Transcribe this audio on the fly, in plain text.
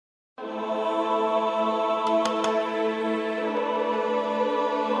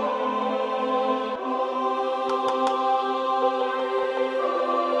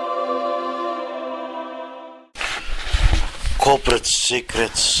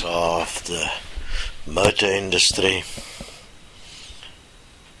secrets of the motor industry.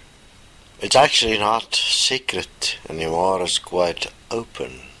 It's actually not secret anymore, it's quite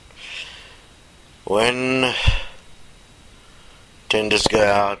open. When tenders go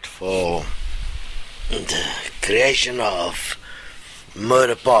out for the creation of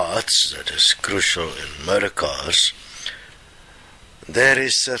motor parts, that is crucial in motor cars, there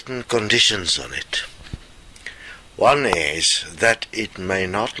is certain conditions on it. One is that it may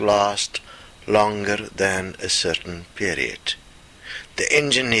not last longer than a certain period. The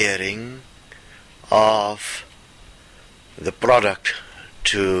engineering of the product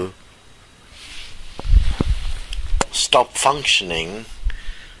to stop functioning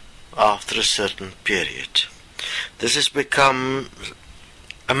after a certain period. This has become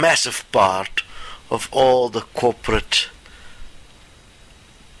a massive part of all the corporate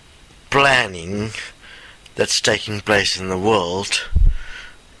planning that's taking place in the world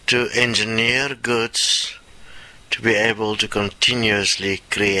to engineer goods to be able to continuously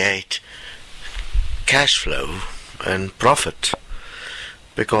create cash flow and profit,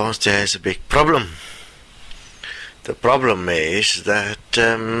 because there's a big problem. The problem is that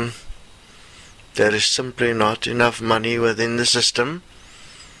there is simply not enough money within the system,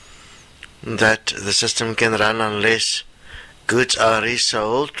 that the system can run unless goods are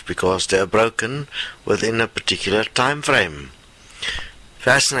resold because they are broken within a particular time frame.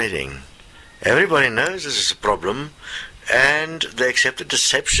 Fascinating. Everybody knows this is a problem, and the accepted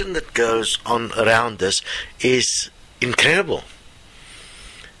deception that goes on around this is incredible.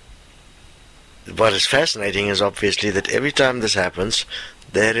 What is fascinating is obviously that every time this happens,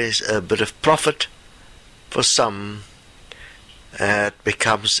 there is a bit of profit for some that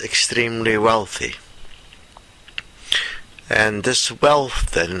becomes extremely wealthy. And this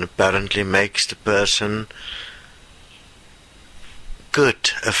wealth then apparently makes the person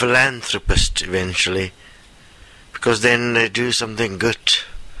good, a philanthropist eventually, because then they do something good,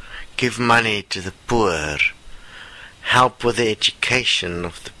 give money to the poor, help with the education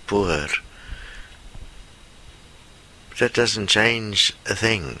of the poor. That doesn't change a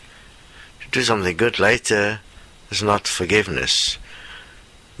thing. To do something good later is not forgiveness.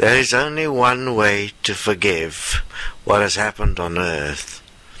 There is only one way to forgive what has happened on earth,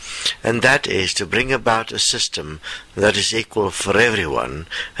 and that is to bring about a system that is equal for everyone,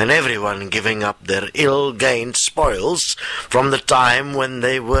 and everyone giving up their ill-gained spoils from the time when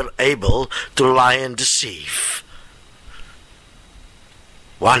they were able to lie and deceive.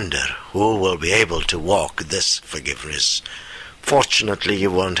 Wonder who will be able to walk this forgiveness. Fortunately,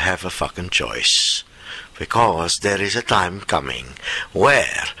 you won't have a fucking choice, because there is a time coming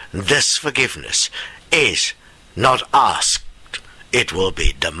where this forgiveness is not asked, it will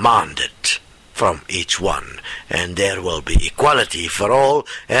be demanded from each one, and there will be equality for all,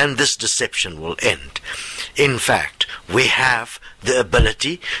 and this deception will end. In fact, we have the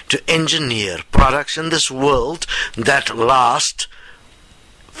ability to engineer products in this world that last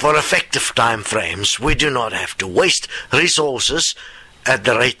for effective time frames. We do not have to waste resources at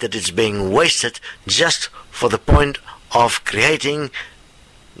the rate that it's being wasted just for the point of creating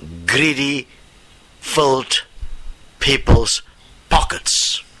greedy, filled people's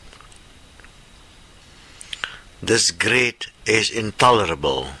pockets. This greed is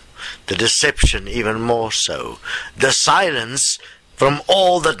intolerable. The deception even more so. The silence from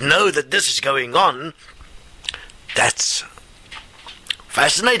all that know that this is going on, that's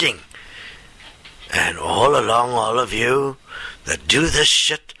fascinating. And all along, all of you that do this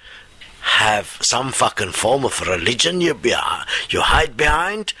shit have some fucking form of religion you hide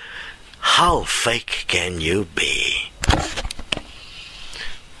behind. How fake can you be?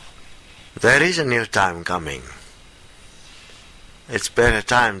 There is a new time coming. It's better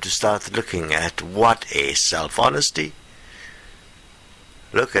time to start looking at what is self-honesty.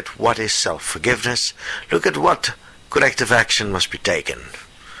 Look at what is self-forgiveness. Look at what corrective action must be taken.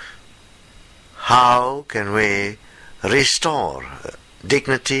 How can we restore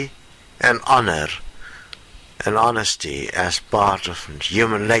dignity and honor and honesty as part of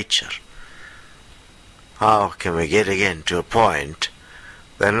human nature? How can we get again to a point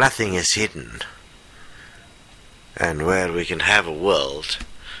where nothing is hidden, and where we can have a world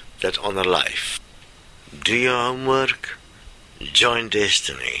that honors life? Do your homework, join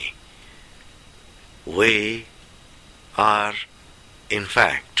Destiny. We are, in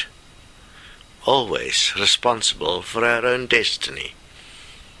fact, always responsible for our own destiny.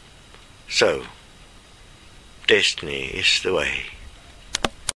 So, destiny is the way.